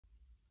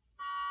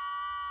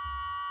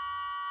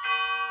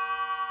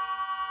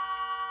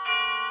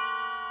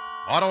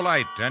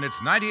Autolite and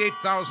its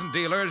 98,000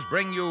 dealers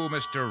bring you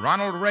Mr.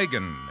 Ronald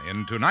Reagan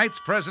in tonight's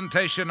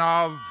presentation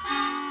of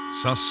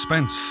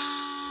Suspense.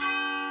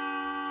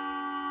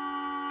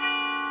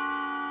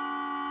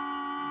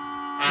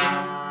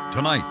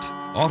 Tonight,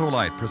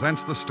 Autolite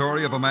presents the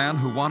story of a man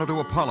who wanted to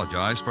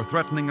apologize for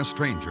threatening a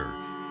stranger.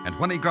 And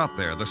when he got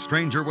there, the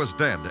stranger was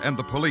dead and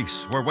the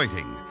police were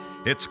waiting.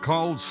 It's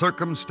called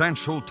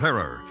Circumstantial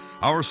Terror.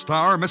 Our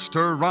star,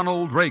 Mr.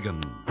 Ronald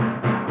Reagan.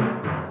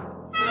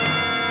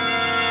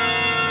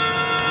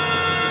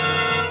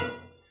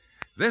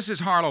 This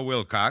is Harlow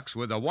Wilcox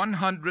with a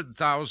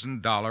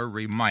 $100,000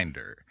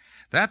 reminder.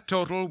 That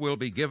total will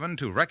be given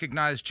to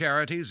recognized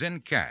charities in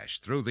cash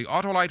through the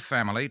Autolite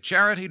family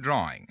charity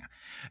drawing.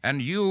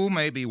 And you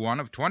may be one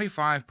of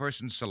 25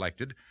 persons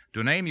selected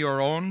to name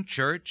your own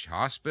church,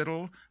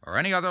 hospital, or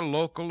any other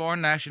local or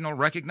national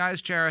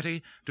recognized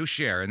charity to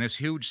share in this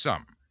huge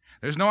sum.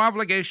 There's no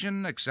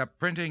obligation except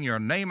printing your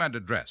name and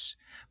address,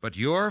 but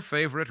your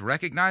favorite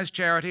recognized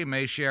charity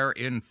may share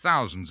in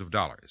thousands of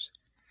dollars.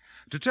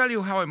 To tell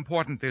you how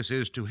important this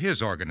is to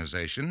his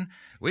organization,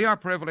 we are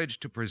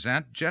privileged to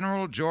present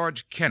General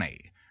George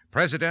Kenney,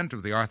 president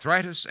of the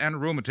Arthritis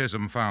and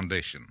Rheumatism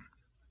Foundation.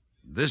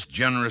 This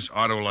generous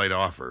Autolite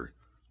offer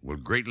will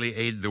greatly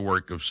aid the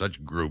work of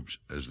such groups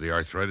as the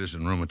Arthritis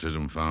and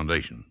Rheumatism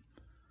Foundation.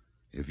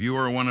 If you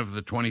are one of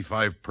the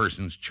 25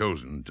 persons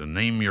chosen to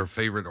name your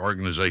favorite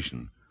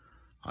organization,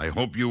 I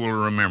hope you will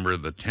remember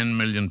the 10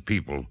 million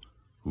people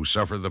who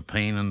suffer the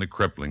pain and the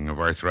crippling of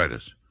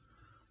arthritis.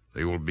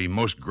 They will be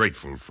most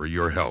grateful for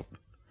your help.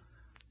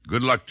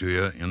 Good luck to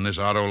you in this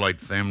Autolite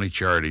family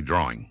charity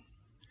drawing.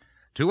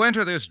 To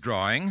enter this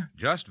drawing,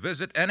 just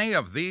visit any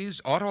of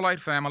these Autolite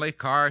family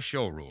car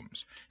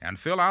showrooms and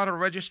fill out a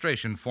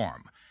registration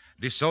form.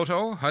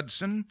 DeSoto,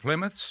 Hudson,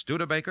 Plymouth,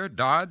 Studebaker,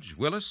 Dodge,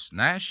 Willis,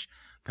 Nash,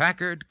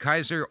 Packard,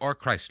 Kaiser, or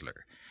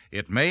Chrysler.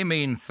 It may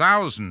mean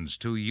thousands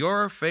to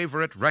your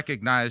favorite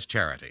recognized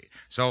charity.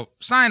 So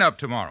sign up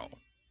tomorrow.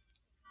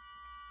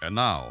 And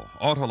now,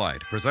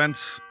 Autolite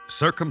presents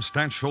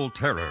Circumstantial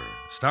Terror,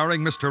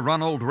 starring Mr.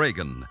 Ronald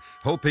Reagan,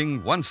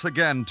 hoping once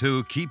again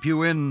to keep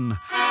you in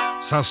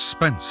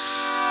suspense.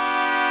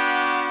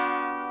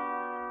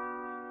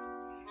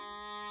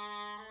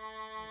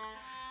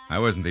 I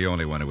wasn't the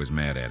only one who was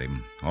mad at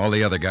him. All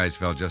the other guys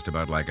felt just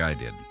about like I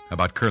did.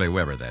 About Curly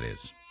Weber, that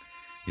is.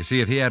 You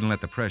see, if he hadn't let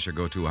the pressure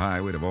go too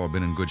high, we'd have all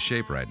been in good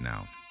shape right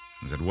now.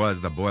 As it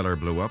was, the boiler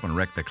blew up and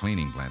wrecked the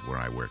cleaning plant where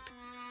I worked.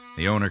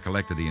 The owner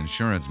collected the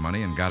insurance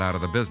money and got out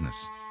of the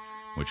business,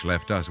 which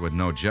left us with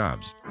no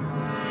jobs.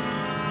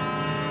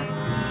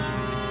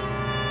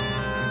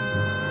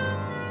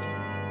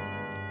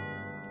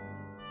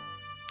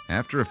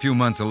 After a few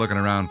months of looking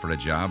around for a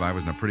job, I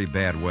was in a pretty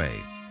bad way.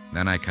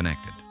 Then I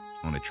connected.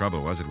 Only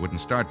trouble was it wouldn't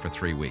start for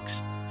 3 weeks.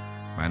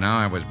 By now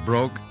I was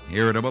broke,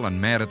 irritable,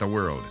 and mad at the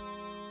world.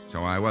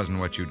 So I wasn't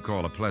what you'd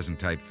call a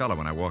pleasant-type fellow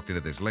when I walked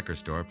into this liquor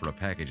store for a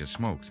package of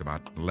smokes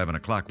about 11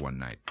 o'clock one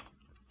night.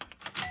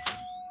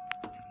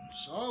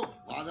 So,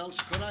 what else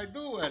could I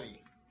do,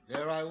 Eddie?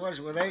 There I was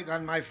with egg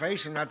on my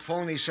face and that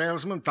phony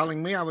salesman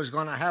telling me I was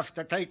going to have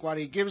to take what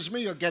he gives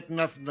me or get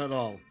nothing at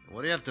all.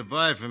 What do you have to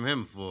buy from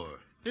him for?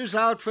 His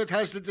outfit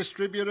has the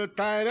distributor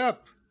tied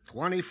up.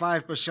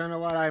 25% of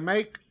what I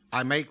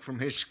make from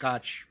his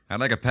scotch. I'd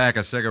like a pack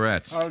of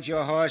cigarettes. Hold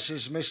your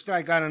horses, mister.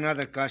 I got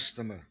another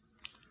customer.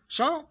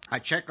 So, I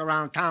check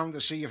around town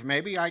to see if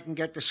maybe I can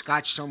get the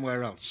scotch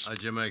somewhere else.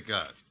 How'd you make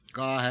out?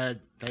 Go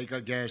ahead. Take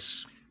a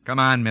guess. Come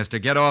on, mister.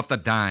 Get off the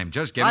dime.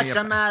 Just give me What's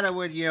the matter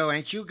with you?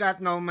 Ain't you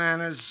got no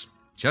manners?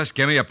 Just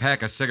give me a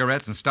pack of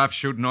cigarettes and stop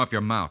shooting off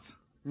your mouth.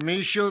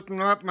 Me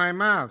shooting off my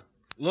mouth?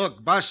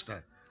 Look,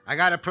 Buster, I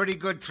got a pretty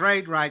good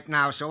trade right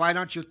now, so why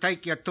don't you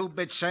take your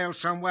two-bit sale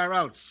somewhere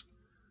else?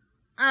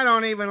 I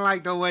don't even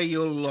like the way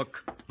you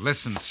look.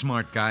 Listen,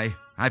 smart guy.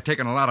 I've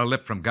taken a lot of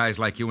lip from guys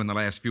like you in the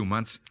last few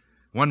months.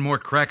 One more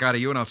crack out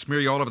of you and I'll smear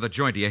you all over the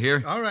joint, do you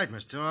hear? All right,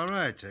 mister, all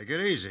right. Take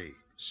it easy.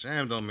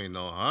 Sam don't mean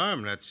no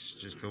harm. That's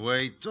just the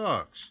way he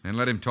talks. And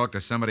let him talk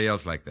to somebody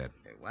else like that.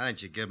 Hey, why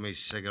don't you give me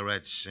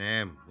cigarettes,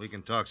 Sam? We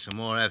can talk some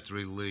more after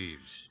he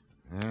leaves.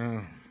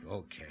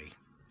 Okay.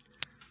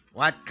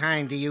 What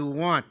kind do you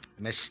want,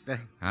 mister?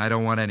 I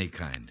don't want any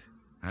kind.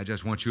 I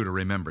just want you to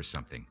remember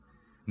something.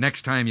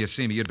 Next time you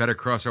see me, you'd better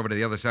cross over to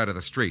the other side of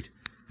the street.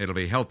 It'll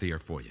be healthier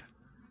for you.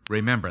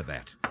 Remember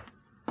that.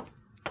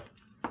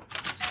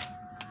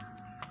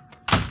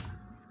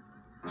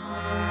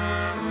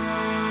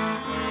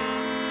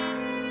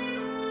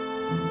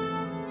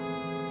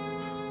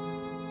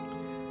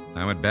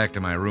 I went back to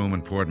my room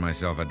and poured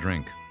myself a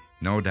drink.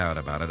 No doubt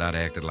about it, I'd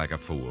acted like a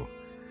fool.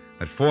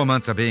 But 4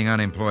 months of being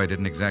unemployed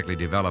didn't exactly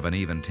develop an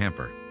even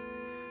temper.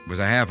 It was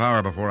a half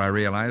hour before I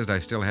realized I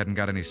still hadn't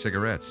got any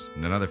cigarettes,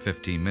 and another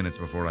 15 minutes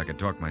before I could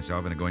talk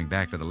myself into going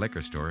back to the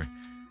liquor store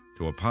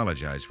to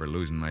apologize for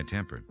losing my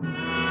temper.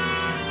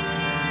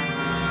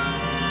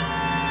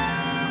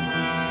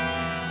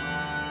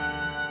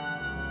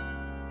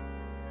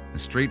 The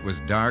street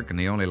was dark, and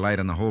the only light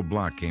on the whole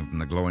block came from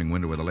the glowing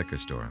window of the liquor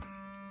store.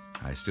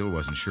 I still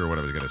wasn't sure what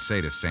I was going to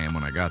say to Sam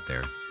when I got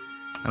there.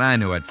 And I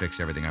knew I'd fix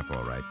everything up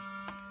all right.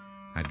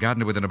 I'd gotten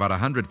to within about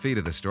 100 feet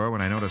of the store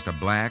when I noticed a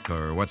black,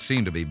 or what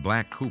seemed to be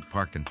black, coupe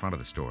parked in front of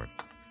the store.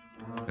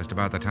 Just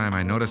about the time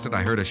I noticed it,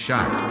 I heard a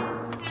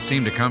shot. It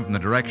seemed to come from the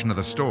direction of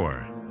the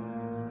store.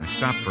 I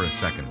stopped for a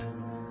second.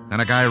 Then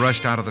a guy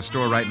rushed out of the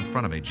store right in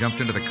front of me, jumped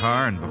into the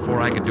car, and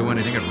before I could do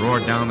anything, it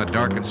roared down the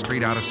darkened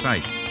street out of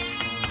sight.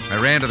 I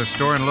ran to the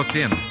store and looked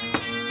in.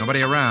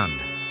 Nobody around.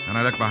 Then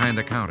I looked behind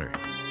the counter.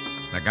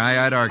 The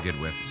guy I'd argued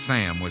with,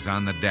 Sam, was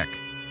on the deck.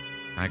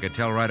 I could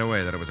tell right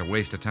away that it was a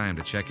waste of time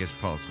to check his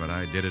pulse, but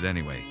I did it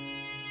anyway.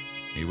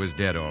 He was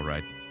dead, all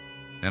right.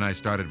 Then I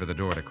started for the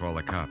door to call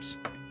the cops.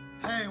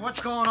 Hey,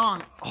 what's going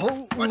on?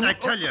 What'd I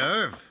tell you,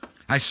 Irv?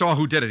 I saw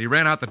who did it. He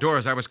ran out the door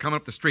as I was coming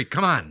up the street.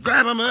 Come on.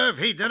 Grab him, Irv.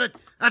 He did it.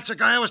 That's the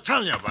guy I was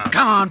telling you about.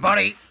 Come on,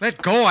 buddy.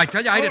 Let go, I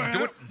tell you. I didn't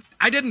do it.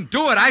 I didn't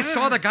do it. I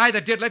saw the guy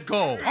that did. Let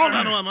go. Hold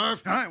on to him,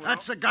 Irv.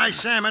 That's the guy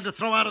Sam had to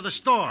throw out of the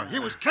store. He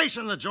was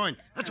casing the joint.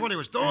 That's what he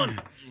was doing.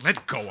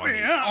 Let go of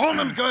me. Hold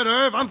him good,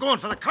 Irv. I'm going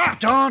for the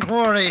cops. Don't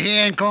worry, he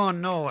ain't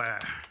going nowhere.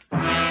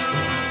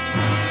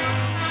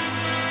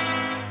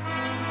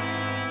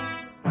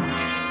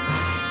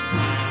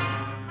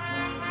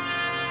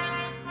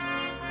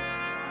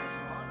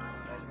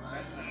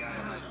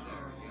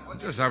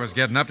 Just as I was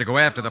getting up to go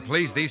after the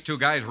police, these two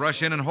guys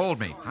rush in and hold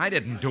me. I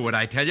didn't do it,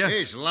 I tell you.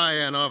 He's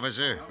lying,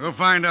 officer. We'll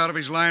find out if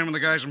he's lying when the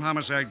guys from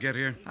homicide get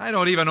here. I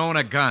don't even own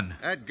a gun.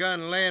 That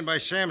gun laying by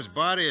Sam's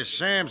body is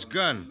Sam's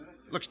gun.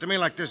 Looks to me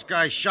like this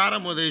guy shot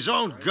him with his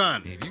own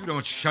gun. If you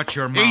don't shut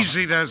your mouth...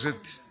 Easy does it.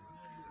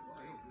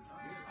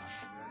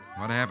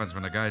 What happens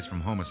when the guys from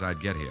homicide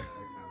get here?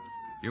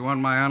 You want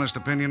my honest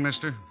opinion,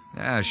 mister?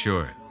 Yeah,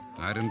 sure.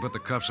 I didn't put the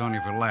cuffs on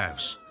you for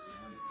laughs.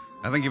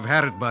 I think you've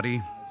had it,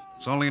 buddy.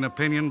 It's only an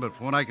opinion, but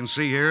from what I can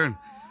see here and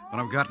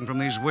what I've gotten from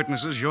these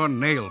witnesses, you're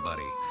nailed,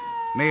 buddy.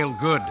 Nailed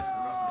good.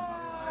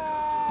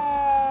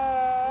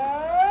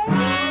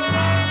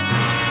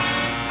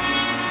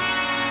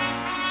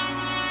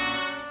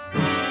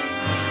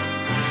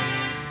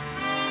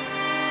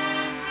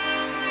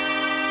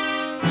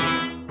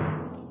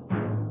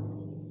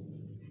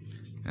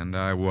 And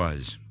I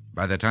was.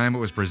 By the time it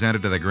was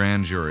presented to the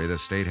grand jury, the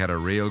state had a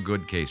real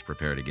good case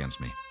prepared against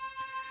me.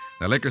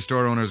 The liquor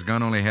store owner's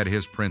gun only had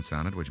his prints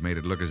on it, which made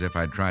it look as if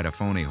I'd tried a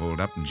phony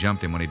hold-up and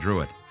jumped him when he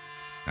drew it.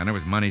 And there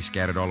was money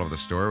scattered all over the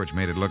store, which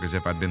made it look as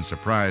if I'd been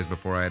surprised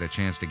before I had a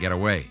chance to get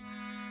away.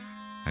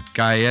 That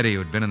guy Eddie,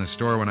 who'd been in the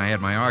store when I had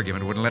my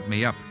argument, wouldn't let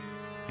me up.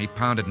 He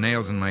pounded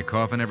nails in my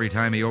coffin every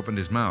time he opened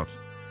his mouth.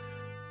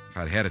 If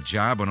I'd had a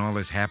job when all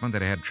this happened,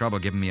 they'd have had trouble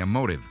giving me a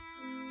motive.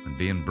 And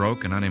being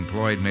broke and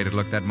unemployed made it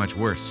look that much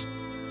worse.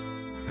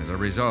 As a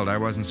result, I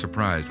wasn't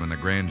surprised when the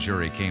grand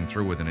jury came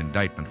through with an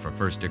indictment for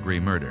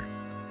first-degree murder.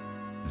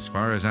 As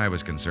far as I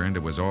was concerned,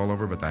 it was all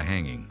over but the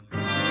hanging.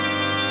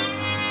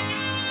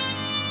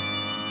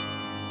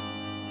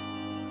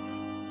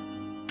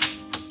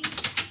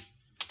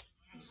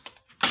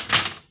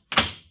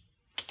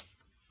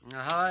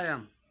 Hi,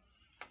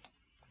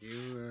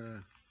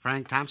 you,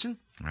 Frank Thompson?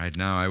 Right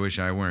now, I wish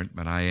I weren't,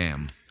 but I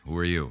am. Who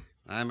are you?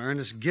 I'm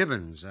Ernest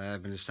Gibbons.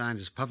 I've been assigned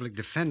as public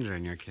defender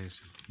in your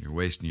case. You're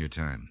wasting your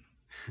time.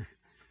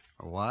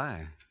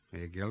 Why? Are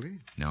you guilty?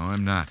 No,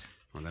 I'm not.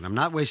 Well, then I'm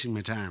not wasting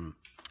my time.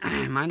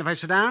 Mind if I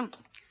sit down?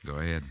 Go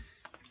ahead.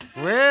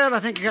 Well,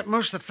 I think I got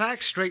most of the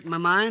facts straight in my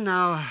mind.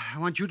 Now, I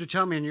want you to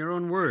tell me in your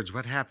own words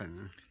what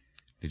happened.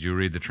 Did you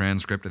read the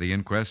transcript of the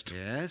inquest?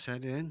 Yes, I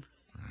did.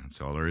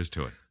 That's all there is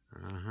to it.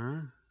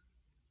 Uh-huh.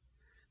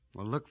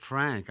 Well, look,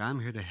 Frank, I'm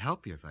here to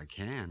help you if I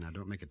can. Now,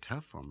 don't make it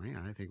tough for me.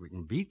 I think we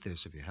can beat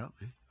this if you help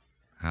me.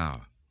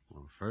 How?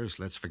 Well, first,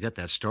 let's forget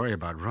that story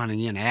about running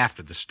in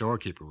after the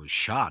storekeeper was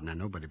shot. Now,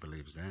 nobody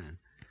believes that.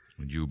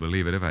 Would you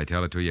believe it if I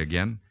tell it to you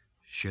again?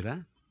 Should I?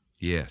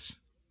 Yes,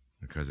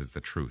 because it's the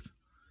truth.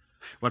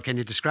 Well, can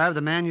you describe the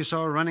man you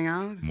saw running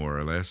out? More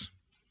or less.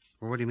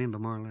 Well, what do you mean by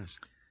more or less?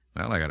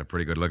 Well, I got a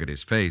pretty good look at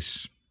his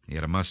face. He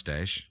had a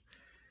mustache.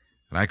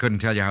 But I couldn't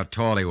tell you how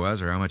tall he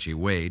was or how much he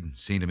weighed.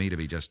 Seemed to me to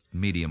be just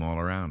medium all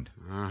around.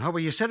 Well,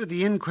 you said at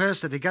the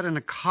inquest that he got in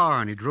a car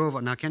and he drove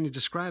it. Now, can you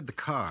describe the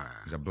car?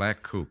 It was a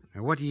black coupe.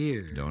 Now, what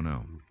year? Don't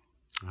know.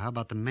 How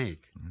about the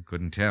make? I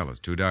couldn't tell. It's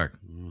too dark.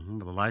 Mm-hmm.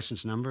 The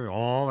license number,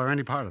 all or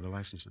any part of the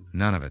license number?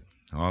 None of it.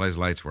 All his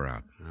lights were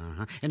out.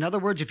 Uh-huh. In other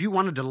words, if you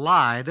wanted to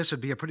lie, this would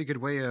be a pretty good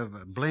way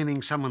of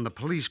blaming someone the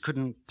police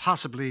couldn't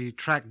possibly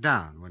track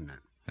down, wouldn't it?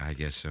 I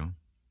guess so.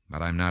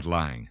 But I'm not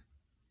lying.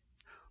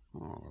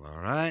 Oh, all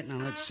right.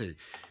 Now, let's see.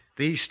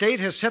 The state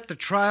has set the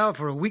trial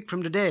for a week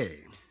from today.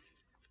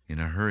 In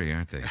a hurry,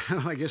 aren't they?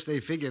 Well, I guess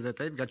they figure that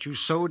they've got you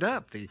sewed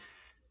up. The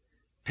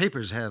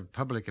papers have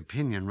public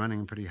opinion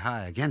running pretty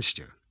high against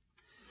you.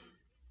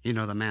 You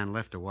know, the man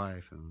left a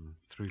wife and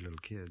 3 little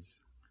kids.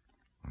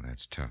 Well,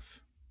 that's tough.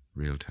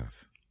 Real tough.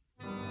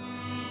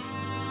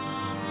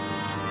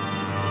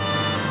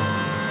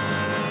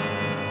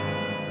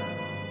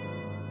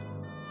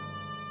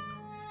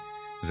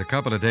 It was a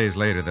couple of days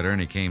later that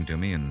Ernie came to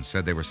me and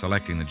said they were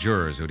selecting the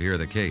jurors who'd hear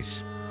the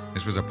case.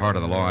 This was a part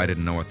of the law I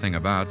didn't know a thing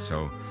about,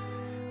 so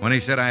when he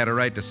said I had a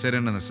right to sit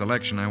in on the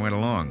selection, I went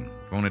along,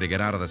 if only to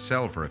get out of the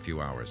cell for a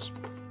few hours.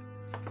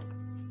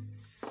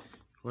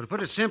 Well, to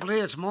put it simply,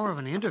 it's more of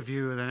an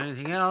interview than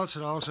anything else.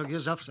 It also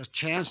gives us a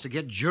chance to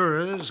get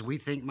jurors we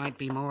think might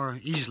be more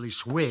easily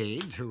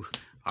swayed to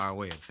our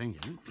way of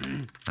thinking.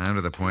 I'm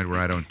to the point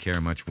where I don't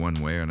care much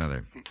one way or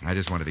another. I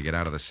just wanted to get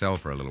out of the cell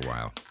for a little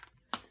while.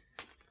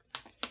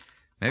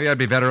 Maybe I'd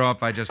be better off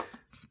if I just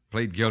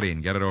plead guilty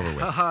and get it over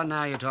with. Oh,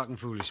 now you're talking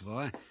foolish,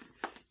 boy.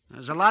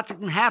 There's a lot that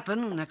can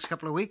happen in the next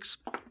couple of weeks.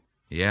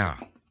 Yeah,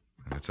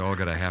 and it's all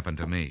going to happen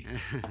to me.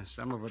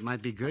 Some of it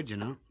might be good, you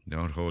know.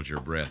 Don't hold your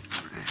breath.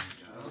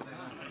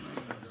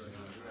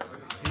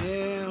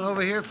 Yeah,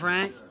 over here,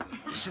 Frank.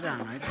 Sit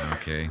down, right?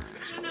 Okay.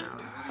 Sit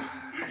down.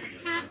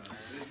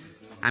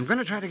 I'm going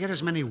to try to get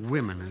as many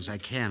women as I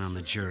can on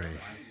the jury.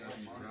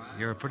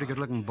 You're a pretty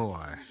good-looking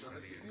boy.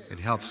 It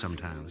helps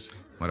sometimes.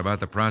 What about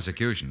the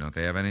prosecution? Don't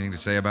they have anything to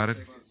say about it?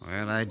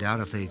 Well, I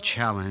doubt if they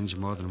challenge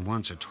more than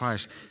once or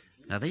twice.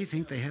 Now, they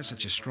think they have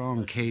such a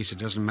strong case, it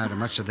doesn't matter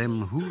much to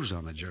them who's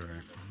on the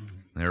jury.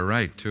 They're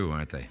right, too,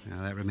 aren't they?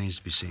 Now, that remains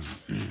to be seen.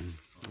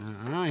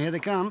 Here they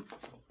come.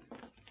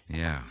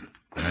 Yeah.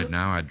 Right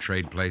now, I'd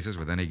trade places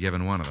with any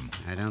given one of them.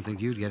 I don't think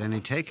you'd get any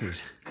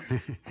takers.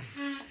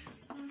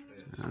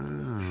 Oh,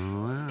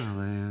 well,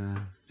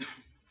 they're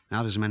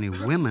not as many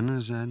women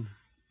as I'd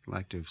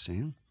like to have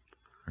seen.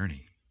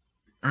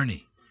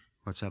 Ernie.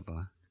 What's up,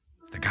 boy?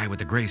 The guy with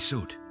the gray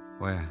suit.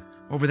 Where?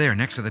 Over there,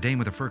 next to the dame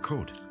with the fur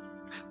coat.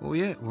 Oh,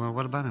 yeah. Well,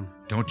 what about him?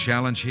 Don't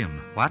challenge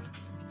him. What?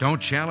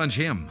 Don't challenge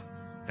him.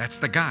 That's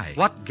the guy.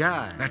 What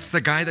guy? That's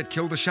the guy that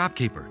killed the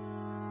shopkeeper.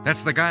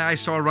 That's the guy I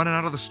saw running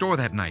out of the store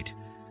that night.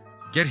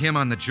 Get him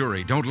on the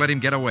jury. Don't let him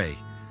get away.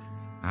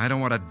 I don't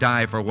want to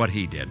die for what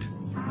he did.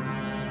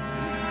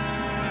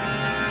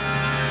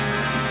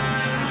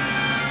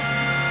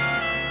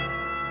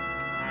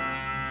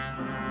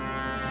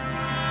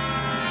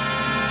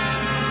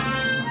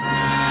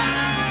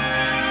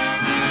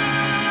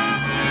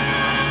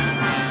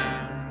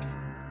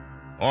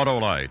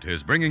 Autolite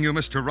is bringing you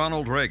Mr.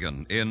 Ronald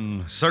Reagan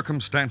in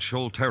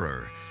Circumstantial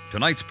Terror,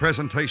 tonight's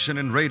presentation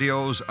in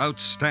radio's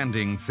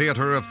outstanding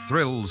theater of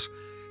thrills,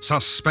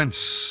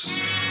 Suspense.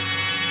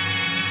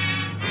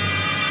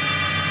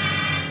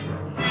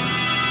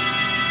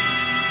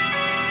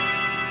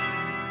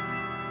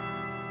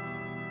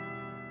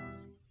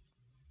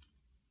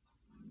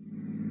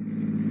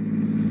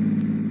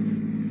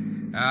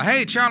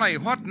 Hey, Charlie,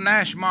 what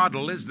Nash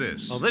model is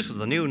this? Well, this is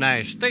the new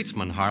Nash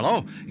Statesman,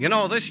 Harlow. You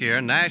know, this year,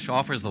 Nash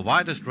offers the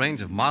widest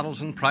range of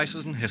models and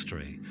prices in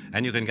history.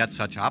 And you can get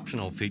such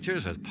optional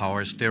features as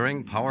power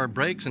steering, power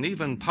brakes, and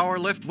even power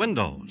lift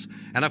windows.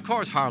 And of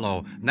course,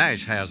 Harlow,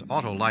 Nash has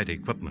Autolite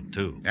equipment,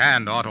 too.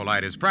 And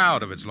Autolite is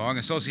proud of its long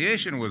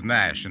association with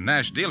Nash and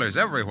Nash dealers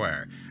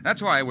everywhere.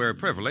 That's why we're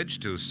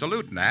privileged to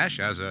salute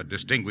Nash as a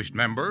distinguished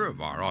member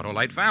of our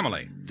Autolite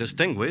family.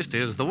 Distinguished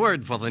is the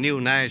word for the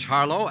new Nash,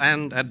 Harlow,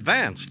 and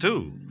advanced,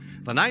 too.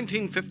 The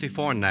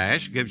 1954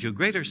 Nash gives you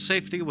greater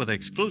safety with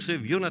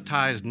exclusive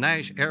unitized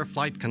Nash air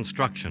flight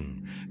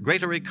construction,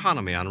 greater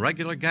economy on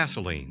regular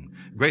gasoline,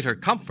 greater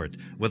comfort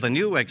with a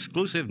new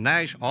exclusive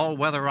Nash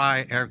all-weather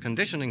eye air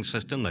conditioning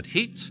system that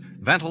heats,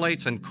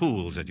 ventilates, and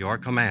cools at your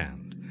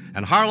command.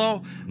 And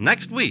Harlow,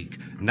 next week,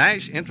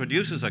 Nash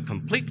introduces a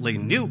completely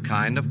new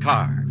kind of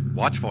car.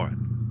 Watch for it.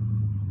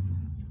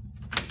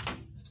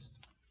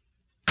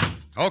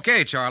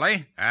 Okay,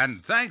 Charlie,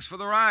 and thanks for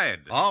the ride.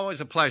 Always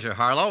a pleasure,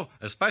 Harlow,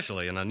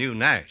 especially in a new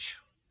Nash.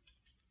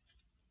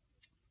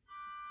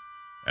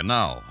 And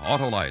now,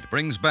 Autolite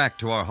brings back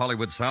to our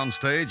Hollywood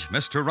soundstage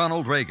Mr.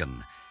 Ronald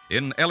Reagan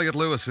in Elliot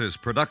Lewis's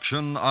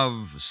production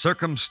of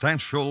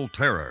Circumstantial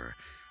Terror,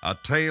 a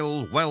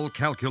tale well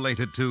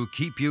calculated to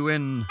keep you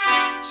in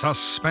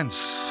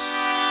suspense.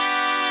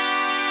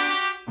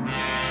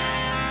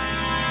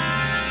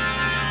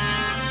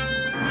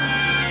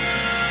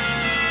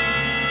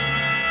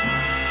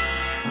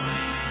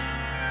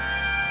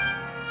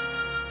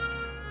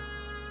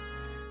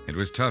 It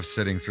was tough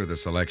sitting through the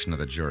selection of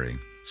the jury,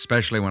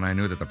 especially when I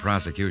knew that the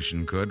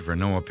prosecution could, for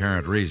no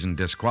apparent reason,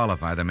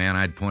 disqualify the man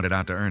I'd pointed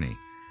out to Ernie.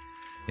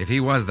 If he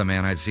was the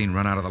man I'd seen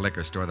run out of the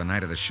liquor store the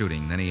night of the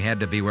shooting, then he had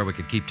to be where we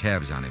could keep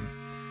tabs on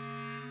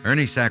him.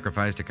 Ernie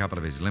sacrificed a couple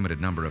of his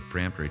limited number of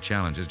preemptory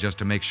challenges just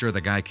to make sure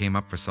the guy came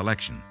up for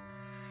selection.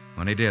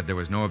 When he did, there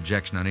was no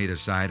objection on either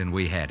side, and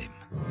we had him.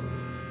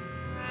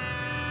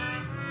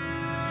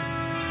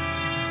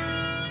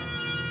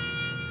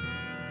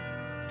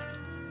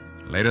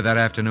 Later that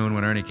afternoon,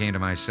 when Ernie came to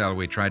my cell,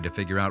 we tried to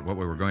figure out what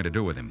we were going to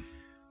do with him.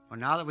 Well,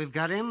 now that we've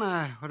got him,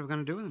 what are we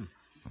going to do with him?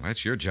 Well,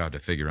 that's your job to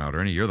figure out,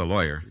 Ernie. You're the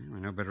lawyer. We're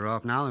no better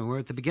off now than we were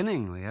at the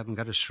beginning. We haven't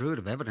got a shroud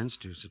of evidence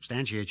to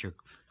substantiate your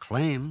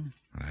claim.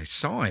 I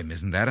saw him.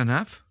 Isn't that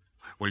enough?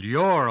 Well,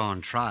 you're on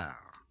trial,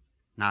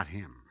 not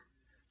him.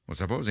 Well,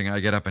 supposing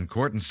I get up in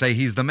court and say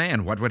he's the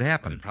man, what would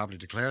happen? They'd probably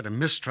declare it a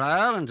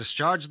mistrial and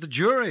discharge the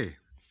jury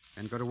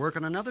and go to work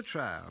on another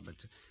trial, but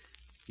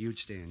you'd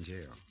stay in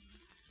jail.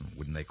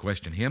 Wouldn't they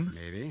question him?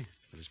 Maybe,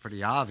 but it's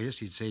pretty obvious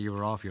he'd say you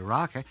were off your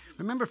rocker.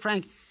 Remember,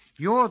 Frank,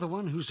 you're the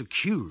one who's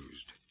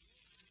accused.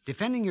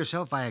 Defending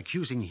yourself by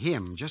accusing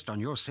him just on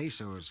your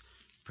say-so is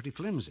pretty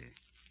flimsy.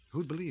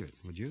 Who'd believe it,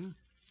 would you?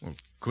 Well,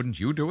 couldn't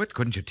you do it?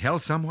 Couldn't you tell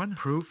someone?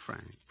 Proof,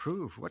 Frank,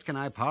 proof. What can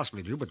I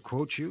possibly do but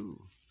quote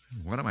you?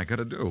 What am I going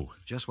to do?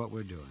 Just what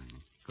we're doing.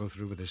 Go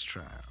through with this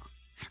trial.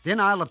 Then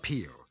I'll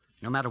appeal,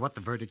 no matter what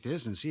the verdict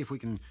is, and see if we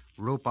can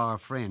rope our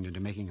friend into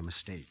making a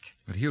mistake.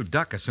 But he'll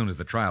duck as soon as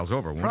the trial's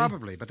over, won't he?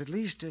 Probably, but at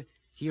least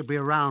he'll be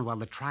around while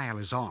the trial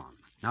is on.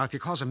 Now, if you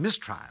cause a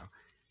mistrial,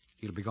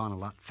 he'll be gone a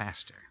lot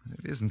faster.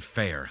 It isn't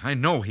fair. I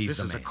know he's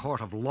the man. This is a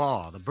court of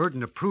law. The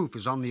burden of proof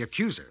is on the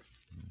accuser.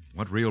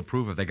 What real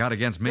proof have they got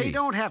against me? They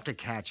don't have to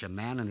catch a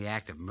man in the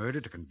act of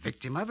murder to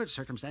convict him of it.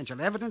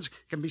 Circumstantial evidence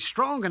can be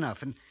strong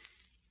enough, and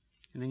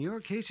in your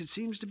case, it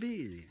seems to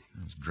be.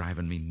 It's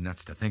driving me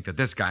nuts to think that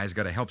this guy's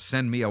got to help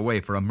send me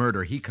away for a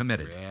murder he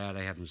committed. Yeah,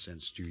 they haven't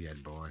sentenced you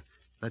yet, boy.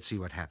 Let's see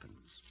what happens.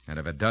 And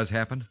if it does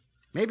happen?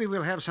 Maybe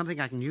we'll have something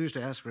I can use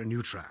to ask for a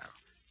new trial,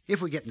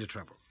 if we get into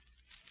trouble.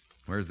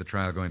 Where's the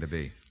trial going to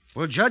be?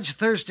 Well, Judge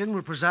Thurston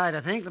will preside,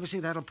 I think. Let me see.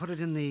 That'll put it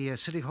in the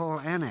City Hall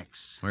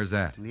Annex. Where's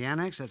that? In the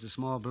Annex, that's a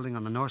small building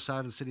on the north side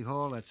of the City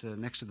Hall. That's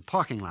next to the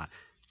parking lot.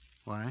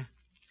 Why?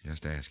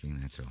 Just asking,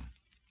 that's all.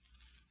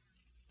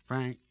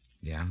 Frank,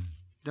 Yeah?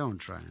 don't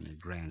try any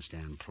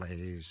grandstand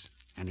plays.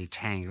 Any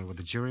tangle with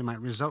the jury might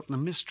result in a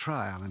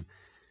mistrial, and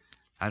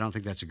I don't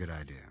think that's a good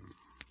idea.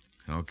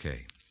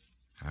 Okay.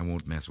 I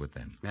won't mess with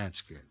them.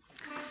 That's good.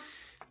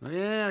 Well,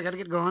 yeah, I got to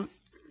get going.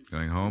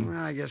 Going home?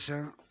 Well, I guess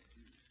so.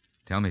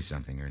 Tell me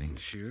something, Ernie.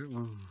 Sure.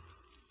 Well,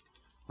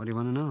 what do you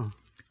want to know?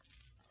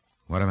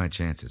 What are my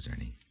chances,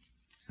 Ernie?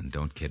 And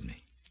don't kid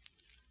me.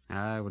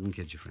 I wouldn't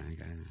kid you, Frank.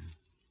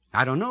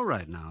 I don't know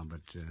right now,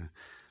 but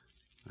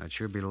I'd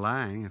sure be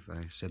lying if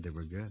I said they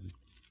were good.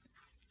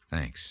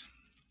 Thanks.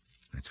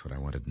 That's what I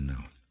wanted to know.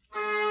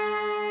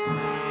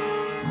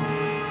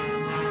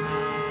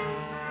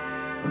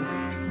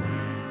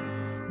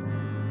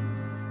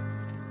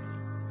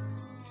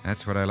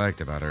 That's what I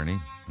liked about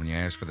Ernie. When you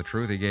asked for the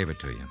truth, he gave it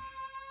to you.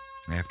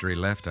 After he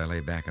left, I lay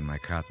back in my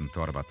cot and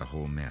thought about the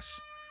whole mess.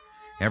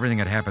 Everything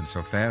had happened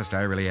so fast,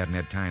 I really hadn't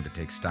had time to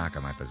take stock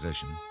of my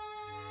position.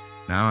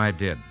 Now I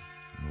did.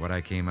 And what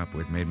I came up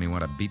with made me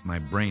want to beat my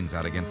brains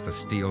out against the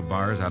steel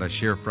bars out of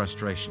sheer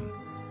frustration.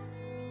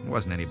 It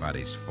wasn't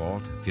anybody's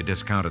fault, if you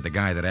discounted the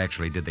guy that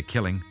actually did the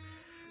killing.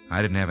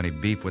 I didn't have any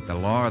beef with the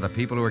law or the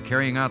people who were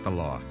carrying out the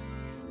law.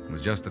 It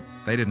was just that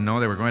they didn't know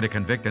they were going to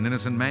convict an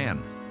innocent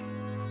man.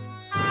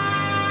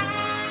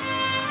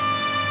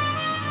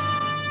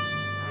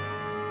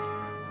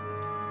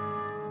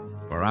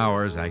 For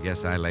hours, I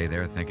guess I lay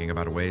there thinking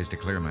about ways to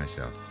clear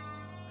myself.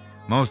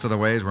 Most of the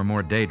ways were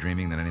more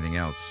daydreaming than anything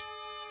else.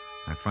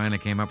 I finally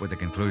came up with the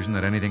conclusion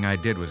that anything I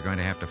did was going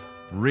to have to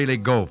really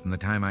go from the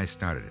time I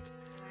started it.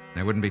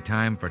 There wouldn't be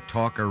time for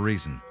talk or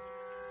reason.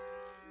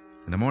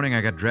 In the morning,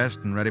 I got dressed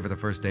and ready for the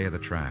first day of the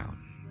trial.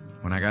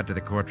 When I got to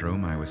the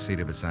courtroom, I was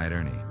seated beside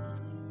Ernie.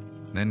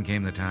 Then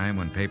came the time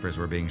when papers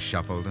were being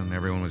shuffled and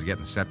everyone was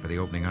getting set for the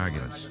opening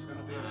arguments.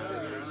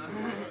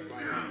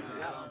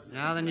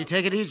 Now, then you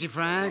take it easy,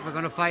 Frank. We're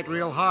going to fight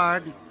real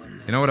hard.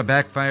 You know what a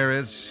backfire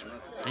is?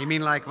 You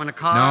mean like when a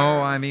car...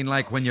 No, I mean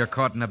like when you're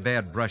caught in a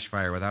bad brush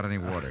fire without any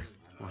water.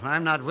 Well,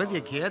 I'm not with you,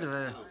 kid.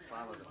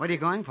 What are you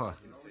going for?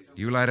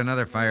 You light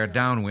another fire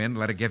downwind,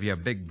 let it give you a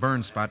big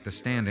burn spot to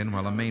stand in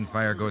while the main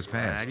fire goes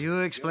past. You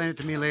explain it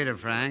to me later,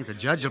 Frank. The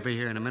judge will be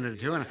here in a minute or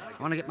two, and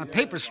I want to get my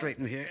papers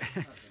straightened here.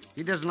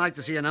 He doesn't like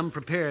to see an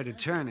unprepared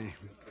attorney.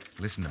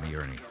 Listen to me,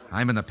 Ernie.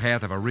 I'm in the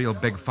path of a real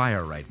big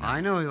fire right now.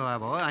 I know you are,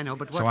 boy. I know,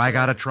 but what... So I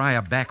gotta try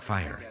a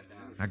backfire.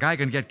 A guy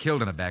can get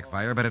killed in a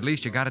backfire, but at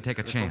least you gotta take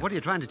a chance. Well, what are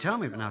you trying to tell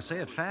me? But now say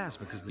it fast,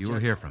 because the You'll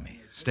hear from me.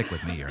 Stick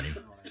with me, Ernie.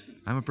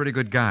 I'm a pretty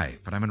good guy,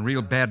 but I'm in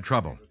real bad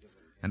trouble.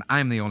 And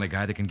I'm the only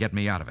guy that can get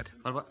me out of it.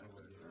 Well,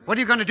 what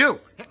are you going to do?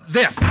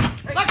 This!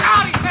 Look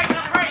out! He's taking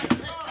a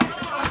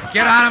break!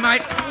 Get out of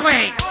my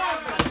way!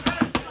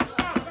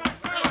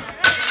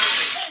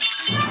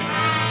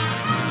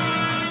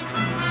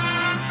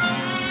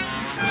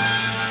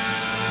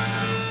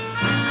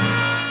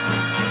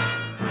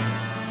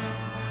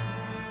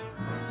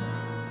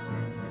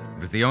 It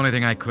was the only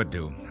thing I could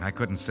do. I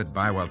couldn't sit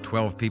by while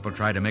 12 people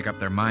tried to make up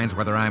their minds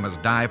whether I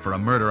must die for a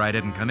murder I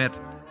didn't commit.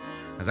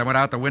 As I went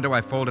out the window,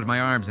 I folded my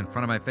arms in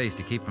front of my face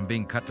to keep from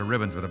being cut to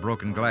ribbons with a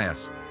broken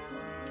glass.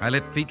 I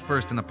lit feet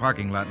first in the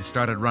parking lot and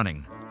started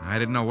running. I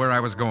didn't know where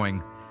I was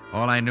going.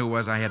 All I knew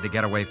was I had to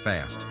get away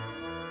fast.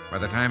 By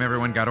the time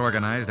everyone got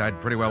organized, I'd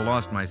pretty well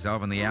lost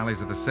myself in the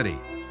alleys of the city.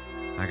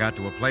 I got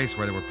to a place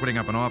where they were putting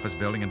up an office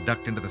building and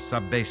ducked into the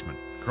sub-basement,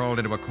 crawled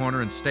into a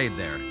corner and stayed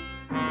there.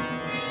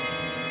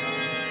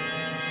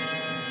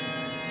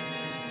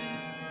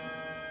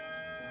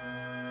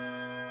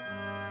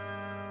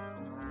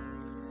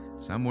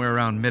 Somewhere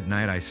around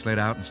midnight, I slid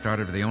out and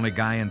started for the only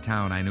guy in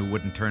town I knew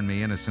wouldn't turn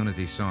me in as soon as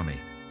he saw me,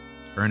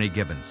 Ernie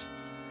Gibbons.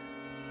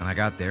 When I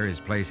got there, his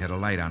place had a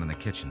light on in the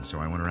kitchen, so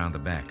I went around the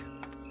back.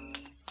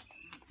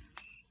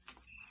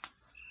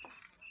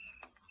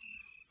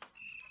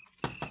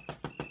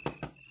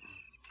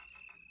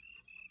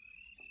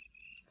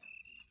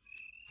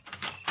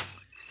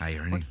 Hi,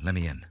 Ernie. Let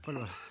me in.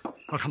 Well,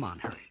 come on,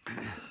 hurry.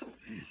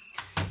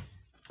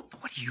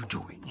 What are you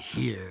doing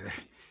here?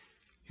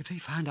 If they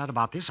find out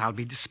about this, I'll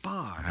be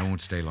disbarred. I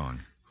won't stay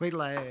long. Wait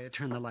till I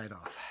turn the light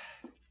off.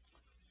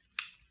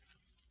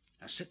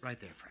 Now sit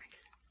right there, Frank.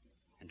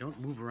 And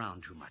don't move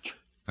around too much.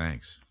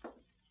 Thanks.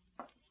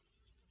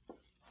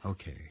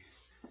 Okay.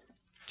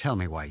 Tell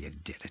me why you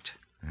did it.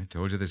 I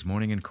told you this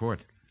morning in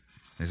court.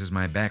 This is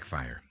my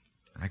backfire.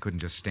 I couldn't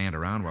just stand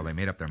around while they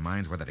made up their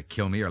minds whether to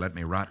kill me or let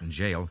me rot in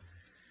jail.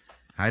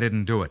 I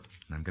didn't do it.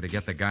 And I'm going to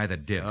get the guy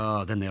that did.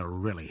 Oh, then they'll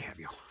really have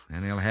you.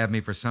 And they'll have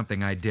me for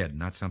something I did,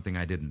 not something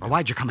I didn't do. Well,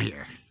 why'd you come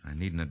here? I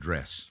need an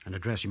address. An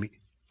address, you mean?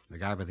 The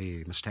guy with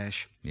the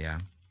mustache? Yeah?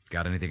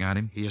 Got anything on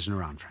him? He isn't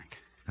around, Frank.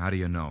 How do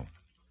you know?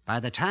 By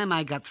the time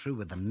I got through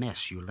with the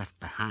mess you left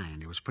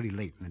behind, it was pretty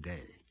late in the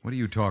day. What are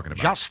you talking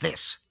about? Just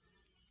this.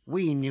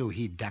 We knew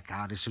he'd duck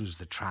out as soon as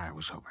the trial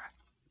was over.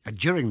 But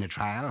during the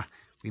trial,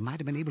 we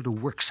might have been able to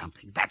work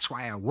something. That's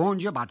why I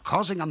warned you about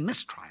causing a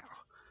mistrial.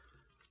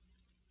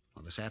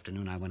 Well, this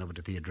afternoon I went over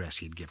to the address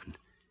he'd given.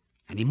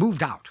 And he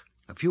moved out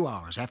a few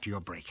hours after your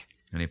break.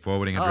 Any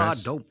forwarding address?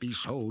 Oh, don't be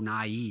so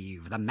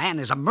naive. The man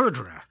is a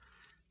murderer.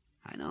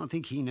 I don't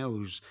think he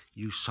knows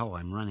you saw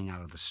him running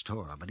out of the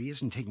store, but he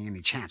isn't taking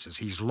any chances.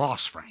 He's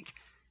lost, Frank.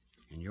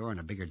 And you're in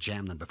a bigger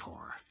jam than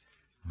before.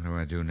 What do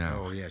I do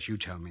now? Oh, yes, you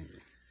tell me.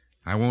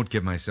 I won't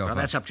give myself Well,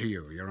 up. that's up to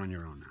you. You're on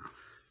your own now.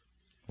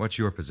 What's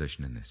your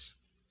position in this?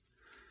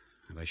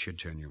 And I should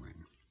turn you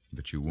in.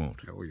 But you won't.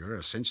 Oh, you're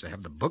a cinch to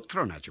have the book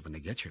thrown at you when they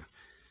get you.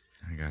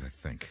 I gotta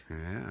think.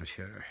 Yeah,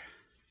 sure.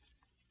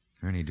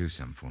 Ernie, do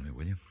something for me,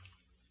 will you?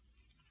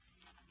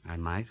 I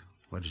might.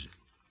 What is it?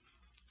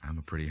 I'm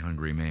a pretty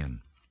hungry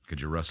man. Could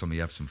you rustle me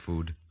up some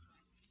food?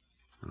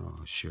 Oh,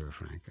 sure,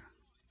 Frank.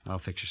 I'll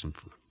fix you some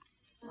food.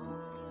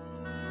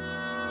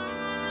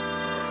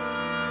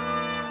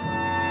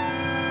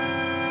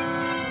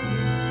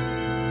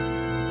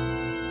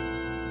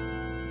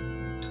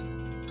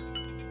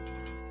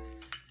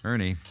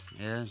 Ernie,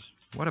 Yes?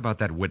 what about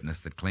that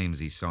witness that claims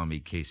he saw me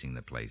casing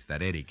the place,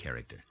 that Eddie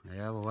character?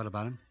 Yeah, well, what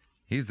about him?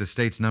 He's the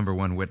state's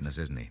 #1 witness,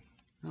 isn't he?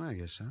 Well, I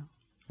guess so.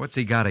 What's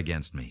he got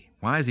against me?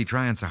 Why is he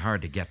trying so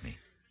hard to get me?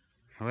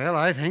 Well,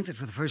 I think that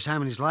for the first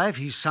time in his life,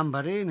 he's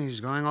somebody, and he's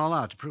going all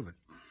out to prove it.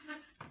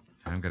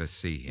 I'm going to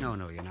see him.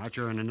 No, you're not.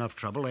 You're in enough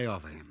trouble. Lay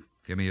off of him.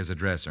 Give me his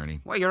address, Ernie.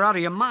 Well, you're out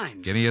of your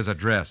mind. Give me his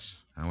address.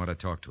 I want to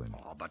talk to him.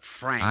 Oh, but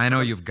Frank... I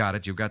know you've got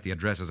it. You've got the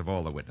addresses of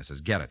all the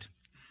witnesses. Get it.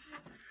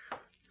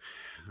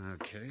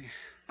 Okay.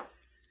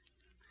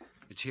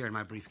 It's here in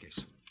my briefcase.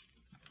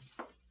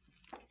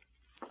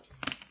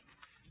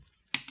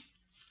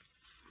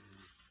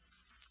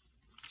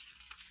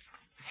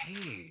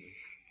 Hey.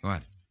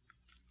 What?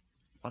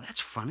 Well,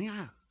 that's funny.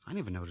 I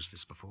never noticed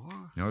this before.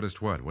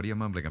 Noticed what? What are you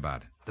mumbling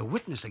about? The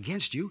witness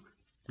against you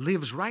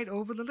lives right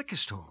over the liquor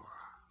store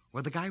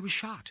where the guy was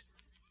shot.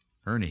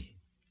 Ernie,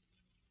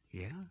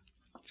 Yeah?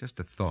 just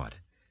a thought.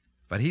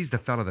 But he's the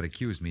fellow that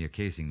accused me of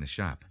casing the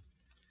shop.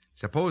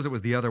 Suppose it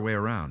was the other way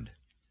around.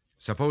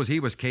 Suppose he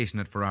was casing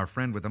it for our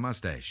friend with the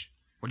mustache.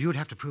 Well, you'd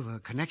have to prove a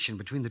connection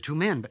between the two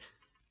men, but...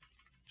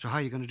 So how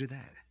are you going to do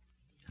that?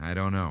 I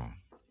don't know.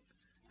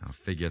 I'll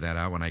figure that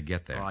out when I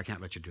get there. Oh, I can't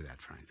let you do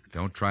that, Frank.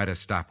 Don't try to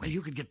stop Well, me.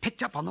 you could get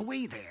picked up on the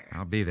way there.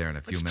 I'll be there in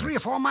a few It's minutes. 3 or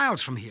 4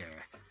 miles from here.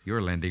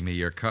 You're lending me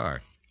your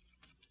car.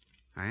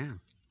 I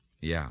am.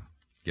 Yeah.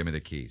 Give me the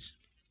keys.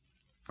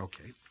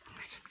 Okay.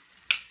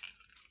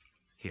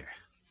 Here.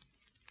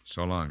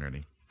 So long,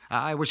 Ernie.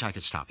 I wish I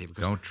could stop you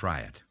because... Don't try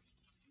it.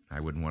 I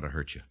wouldn't want to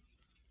hurt you.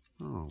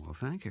 Oh, well,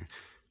 thank you.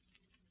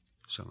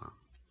 So long.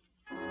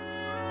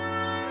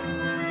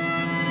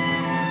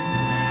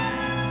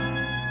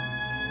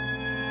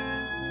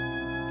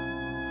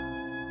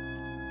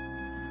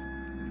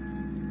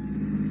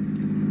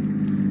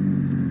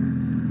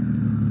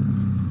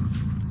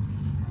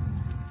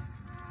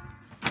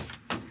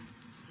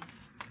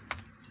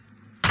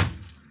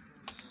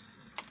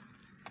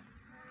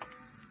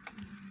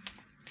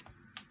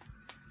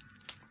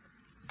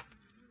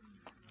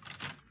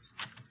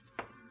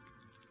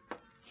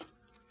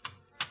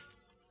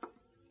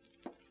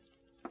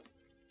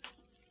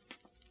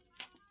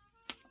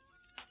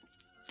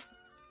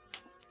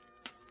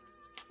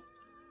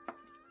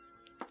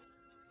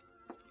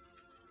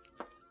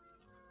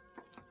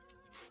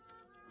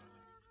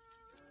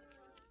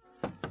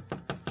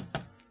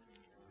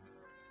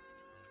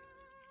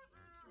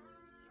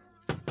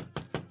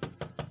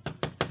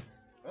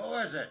 Who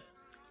is it?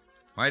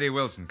 Whitey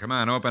Wilson, come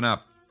on, open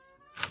up.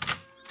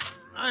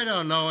 I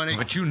don't know any...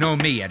 But you know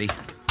me, Eddie.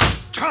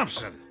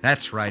 Thompson!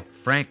 That's right,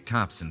 Frank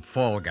Thompson,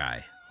 fall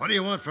guy. What do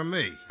you want from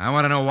me? I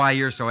want to know why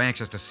you're so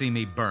anxious to see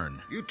me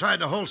burn. You tried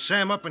to hold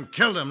Sam up and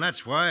killed him,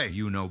 that's why.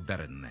 You know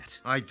better than that.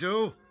 I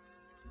do?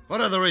 What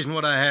other reason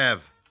would I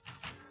have?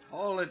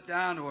 Hold it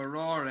down to a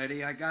roar,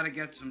 Eddie. I gotta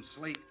get some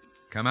sleep.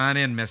 Come on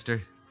in,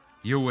 mister.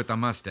 You with the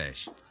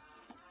mustache.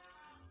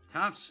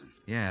 Thompson.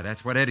 Yeah,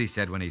 that's what Eddie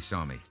said when he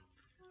saw me.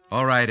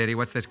 All right, Eddie,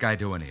 what's this guy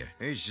doing here?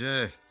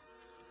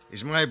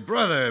 He's my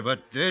brother, but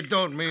it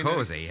don't mean...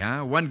 Cozy,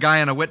 huh? One guy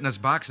in a witness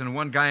box and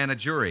one guy in a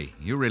jury.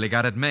 You really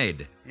got it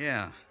made.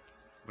 Yeah.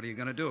 What are you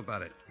gonna do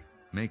about it?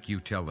 Make you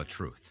tell the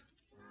truth.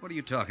 What are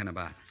you talking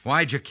about?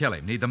 Why'd you kill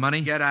him? Need the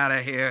money? Get out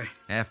of here.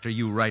 After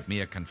you write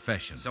me a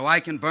confession. So I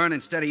can burn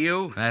instead of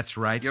you? That's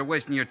right. You're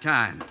wasting your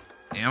time.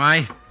 Am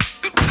I?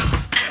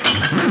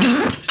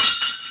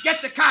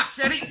 Get the cops,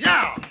 Eddie.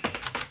 Yeah.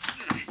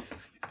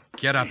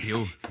 Get up,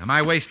 you. Am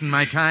I wasting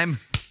my time?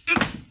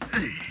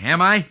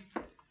 Am I?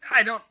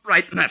 I don't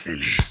write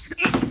nothing.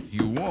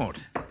 You won't.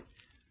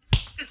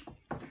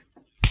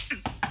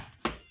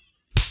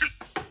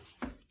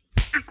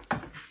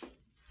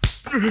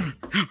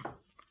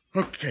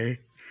 Okay.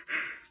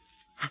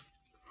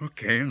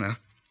 Okay, now.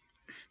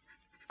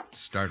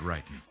 Start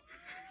writing.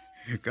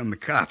 Here come the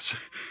cops.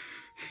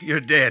 You're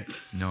dead.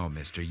 No,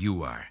 mister,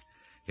 you are.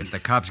 If the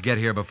cops get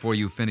here before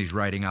you finish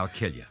writing, I'll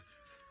kill you.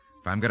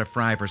 If I'm going to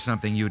fry for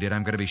something you did,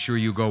 I'm going to be sure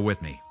you go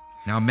with me.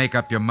 Now make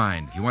up your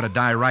mind. You want to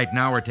die right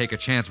now or take a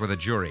chance with a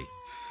jury?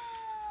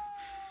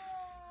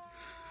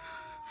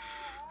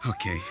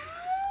 Okay.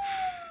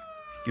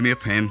 Give me a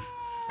pen.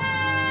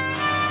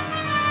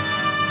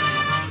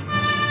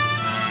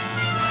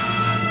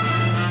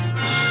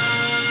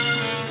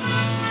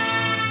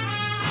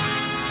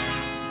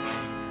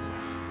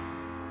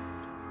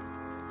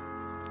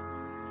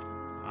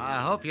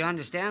 I hope you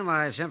understand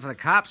why I sent for the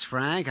cops,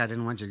 Frank. I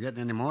didn't want you getting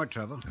any more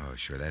trouble. Oh,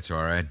 sure, that's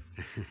all right.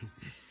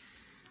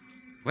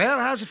 Well,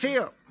 how's it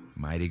feel?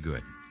 Mighty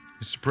good.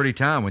 It's a pretty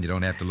town when you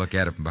don't have to look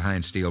at it from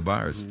behind steel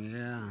bars.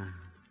 Yeah.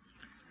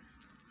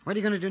 What are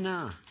you going to do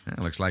now?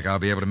 Well, looks like I'll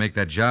be able to make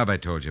that job I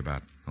told you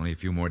about. Only a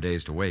few more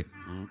days to wait.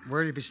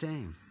 Where'll you be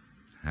staying?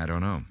 I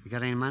don't know. You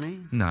got any money?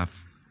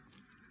 Enough.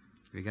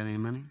 You got any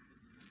money?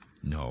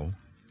 No.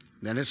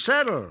 Then it's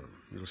settled.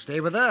 You'll stay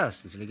with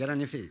us until you get on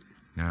your feet.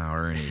 Now,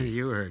 Ernie.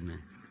 You heard me.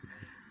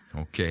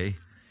 Okay.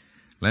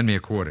 Lend me a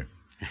quarter.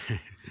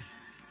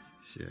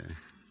 Sure.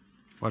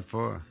 What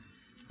for?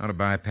 Ought to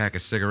buy a pack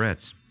of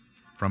cigarettes.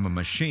 From a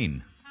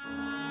machine.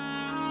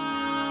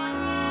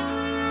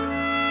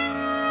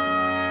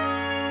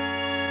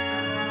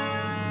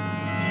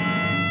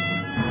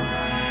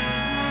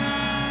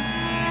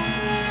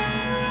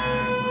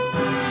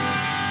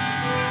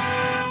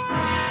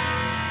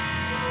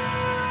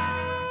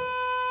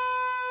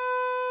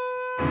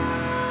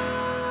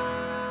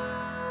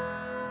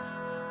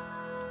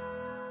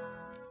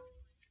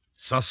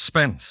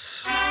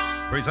 Suspense.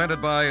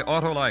 Presented by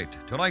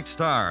Autolite. Tonight's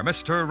star,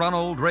 Mr.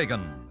 Ronald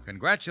Reagan.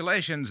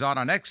 Congratulations on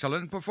an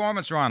excellent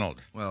performance,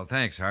 Ronald. Well,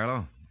 thanks,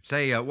 Harlow.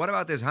 Say, what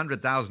about this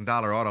 $100,000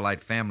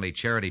 Autolite family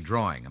charity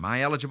drawing? Am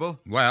I eligible?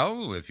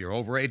 Well, if you're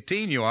over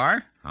 18, you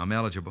are. I'm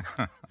eligible.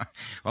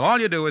 Well, all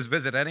you do is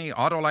visit any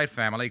Autolite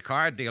family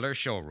car dealer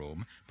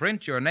showroom,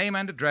 print your name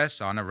and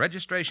address on a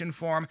registration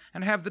form,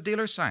 and have the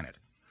dealer sign it.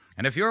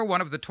 And if you're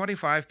one of the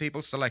 25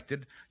 people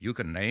selected, you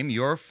can name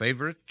your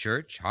favorite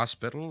church,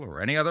 hospital,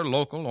 or any other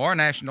local or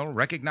national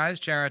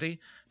recognized charity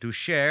to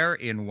share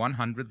in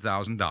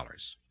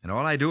 $100,000. And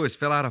all I do is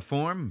fill out a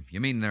form? You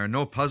mean there are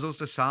no puzzles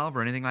to solve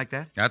or anything like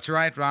that? That's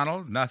right,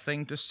 Ronald.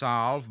 Nothing to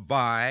solve,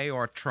 buy,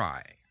 or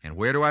try. And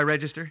where do I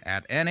register?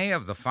 At any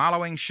of the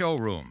following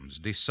showrooms: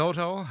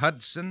 DeSoto,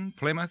 Hudson,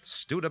 Plymouth,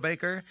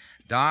 Studebaker,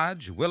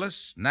 Dodge,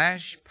 Willis,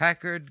 Nash,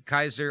 Packard,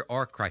 Kaiser,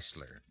 or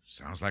Chrysler.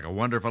 Sounds like a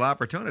wonderful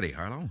opportunity,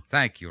 Harlow.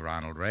 Thank you,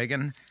 Ronald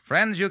Reagan.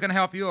 Friends, you can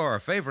help your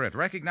favorite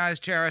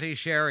recognized charity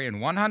share in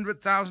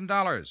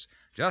 $100,000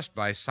 just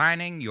by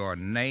signing your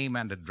name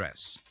and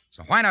address.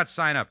 So why not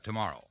sign up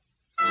tomorrow?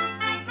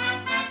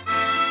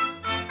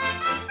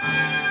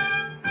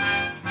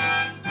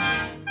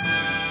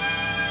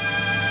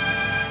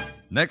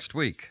 Next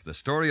week, the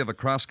story of a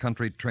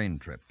cross-country train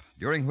trip,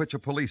 during which a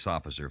police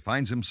officer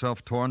finds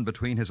himself torn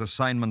between his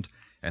assignment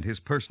and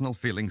his personal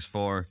feelings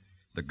for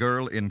the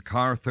girl in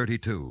car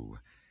 32.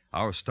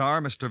 Our star,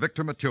 Mr.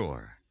 Victor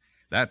Mature.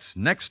 That's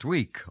next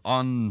week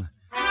on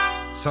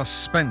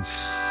Suspense.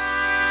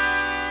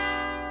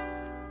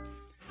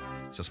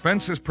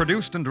 Suspense is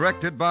produced and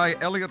directed by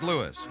Elliot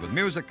Lewis, with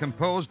music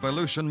composed by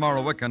Lucian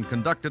Morowick and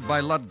conducted by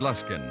Lud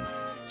Gluskin.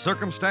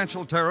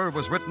 Circumstantial Terror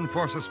was written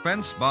for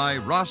Suspense by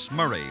Ross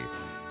Murray.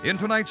 In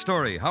tonight's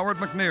story, Howard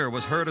McNear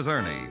was heard as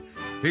Ernie.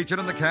 Featured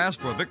in the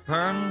cast were Vic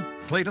Perrin,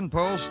 Clayton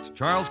Post,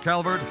 Charles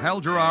Calvert,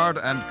 Hal Gerard,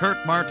 and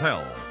Kurt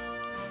Martell.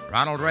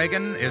 Ronald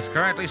Reagan is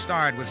currently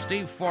starred with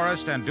Steve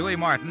Forrest and Dewey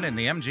Martin in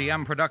the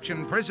MGM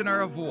production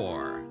Prisoner of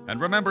War.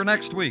 And remember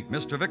next week,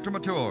 Mr. Victor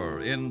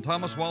Mature in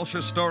Thomas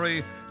Walsh's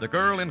story, The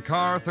Girl in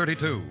Car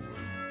 32.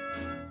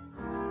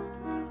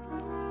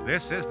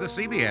 This is the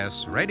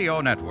CBS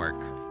Radio Network.